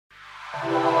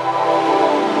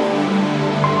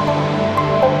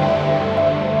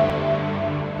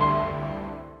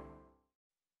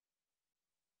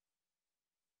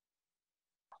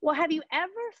Well, have you ever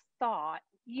thought,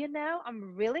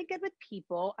 I'm really good with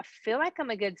people. I feel like I'm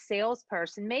a good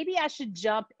salesperson. Maybe I should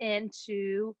jump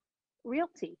into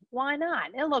realty. Why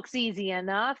not? It looks easy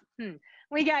enough.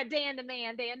 We got Dan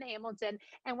Hamilton,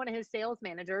 and one of his sales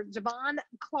managers, Jevon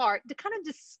Clarke, to kind of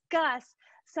discuss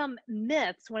some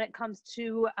myths when it comes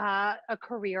to a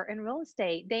career in real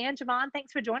estate. Dan, Jevon,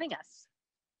 thanks for joining us.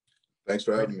 Thanks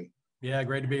for having me. Yeah,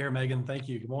 great to be here, Megan. Thank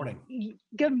you. Good morning.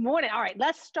 Good morning. All right,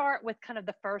 let's start with kind of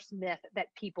the first myth that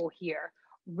people hear.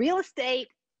 Real estate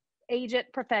agent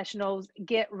professionals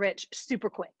get rich super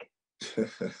quick.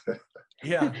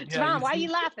 Yeah. Jevon, why are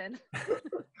you laughing?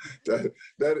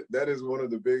 that is one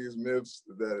of the biggest myths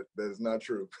that is not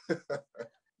true.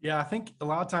 Yeah, I think a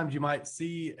lot of times you might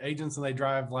see agents and they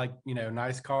drive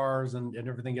nice cars and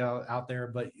everything out there.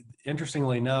 But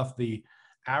interestingly enough, the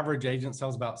average agent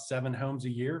sells about 7 homes a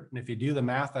year. And if you do the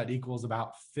math, that equals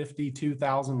about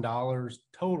 $52,000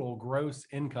 total gross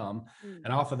income.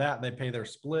 And off of that, they pay their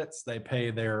splits, they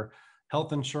pay their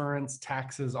health insurance,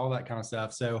 taxes, all that kind of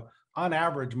stuff. So on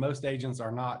average, most agents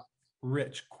are not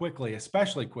rich quickly,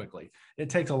 especially quickly.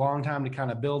 It takes a long time to kind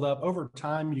of build up. Over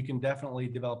time, you can definitely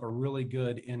develop a really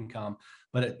good income,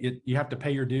 but you have to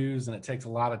pay your dues, and it takes a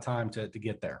lot of time to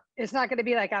get there. It's not going to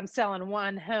be like I'm selling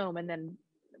one home and then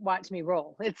watch me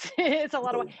roll. It's a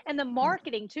lot of, and the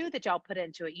marketing too that y'all put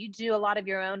into it. You do a lot of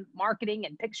your own marketing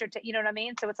and picture, you know what I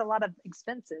mean? So it's a lot of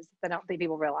expenses that I don't think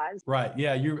people realize. Right.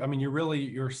 Yeah.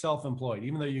 You're self-employed.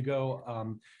 Even though you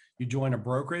go, you join a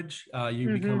brokerage, you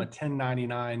become a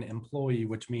 1099 employee,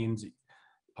 which means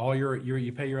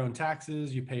you pay your own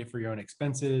taxes, you pay for your own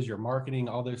expenses, your marketing,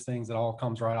 all those things. That all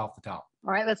comes right off the top.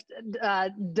 All right, let's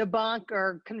debunk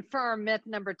or confirm myth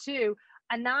number 2.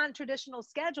 A non-traditional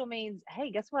schedule means,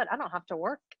 hey, guess what? I don't have to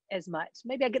work as much.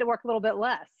 Maybe I get to work a little bit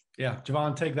less. Yeah,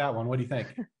 Jevon, take that one. What do you think?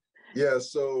 Yeah,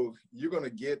 so you're going to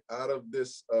get out of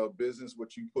this business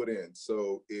what you put in.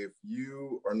 So if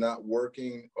you are not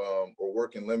working or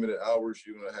working limited hours,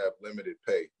 you're going to have limited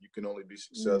pay. You can only be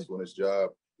successful in this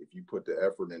job if you put the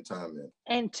effort and time in.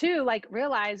 And 2,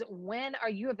 realize, when are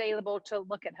you available to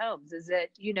look at homes? Is it,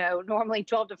 normally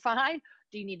 12 to 5?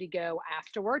 Do you need to go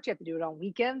afterwards? You have to do it on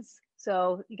weekends.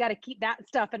 So you got to keep that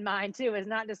stuff in mind too. It's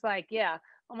not just I'm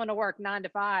going to work 9 to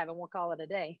 5 and we'll call it a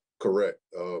day. Correct.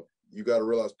 You got to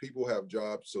realize people have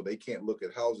jobs, so they can't look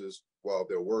at houses while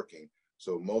they're working.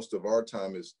 So most of our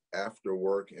time is after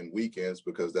work and weekends,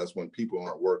 because that's when people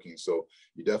aren't working. So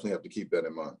you definitely have to keep that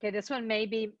in mind. Okay, this one may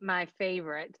be my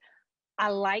favorite. I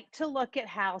like to look at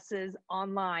houses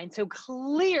online. So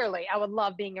clearly I would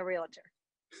love being a realtor.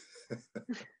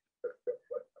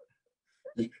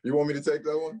 You want me to take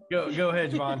that one? Go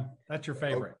ahead, Jevon. That's your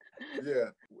favorite. Yeah.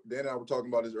 Dan and I were talking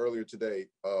about this earlier today.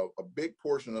 A big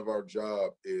portion of our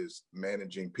job is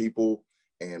managing people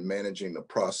and managing the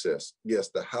process. Yes,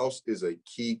 the house is a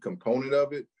key component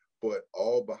of it, but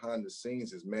all behind the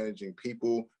scenes is managing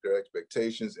people, their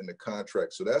expectations, and the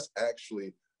contract. So that's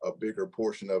actually a bigger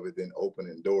portion of it than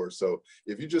opening doors. So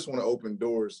if you just want to open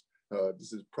doors,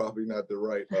 this is probably not the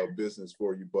right business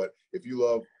for you. But if you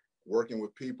love working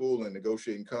with people and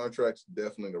negotiating contracts,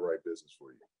 definitely the right business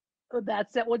for you. Well,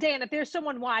 that's it. Well, Dan, if there's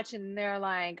someone watching and they're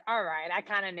like, all right, I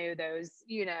kind of knew those,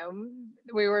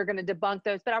 we were going to debunk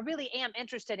those, but I really am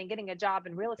interested in getting a job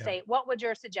in real estate. What would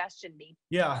your suggestion be?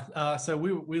 Yeah. So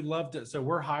we'd love to. So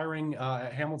we're hiring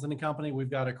at Hamilton and Company. We've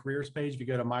got a careers page. If you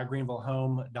go to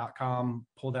mygreenvillehome.com,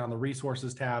 pull down the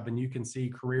resources tab, and you can see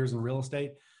careers in real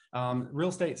estate. Real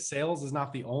estate sales is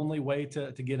not the only way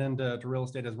to get into real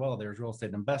estate as well. There's real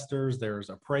estate investors, there's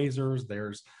appraisers,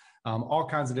 there's all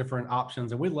kinds of different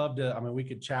options. And we'd love to, we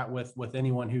could chat with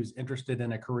anyone who's interested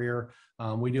in a career.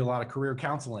 We do a lot of career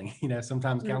counseling,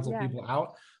 sometimes counsel people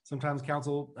out, sometimes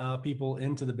counsel people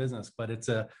into the business, but it's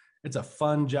a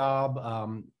fun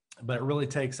job. But it really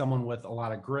takes someone with a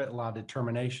lot of grit, a lot of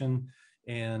determination,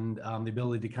 and the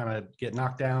ability to kind of get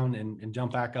knocked down and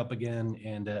jump back up again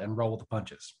and roll with the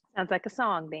punches. Sounds like a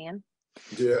song, Dan.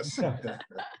 Yes.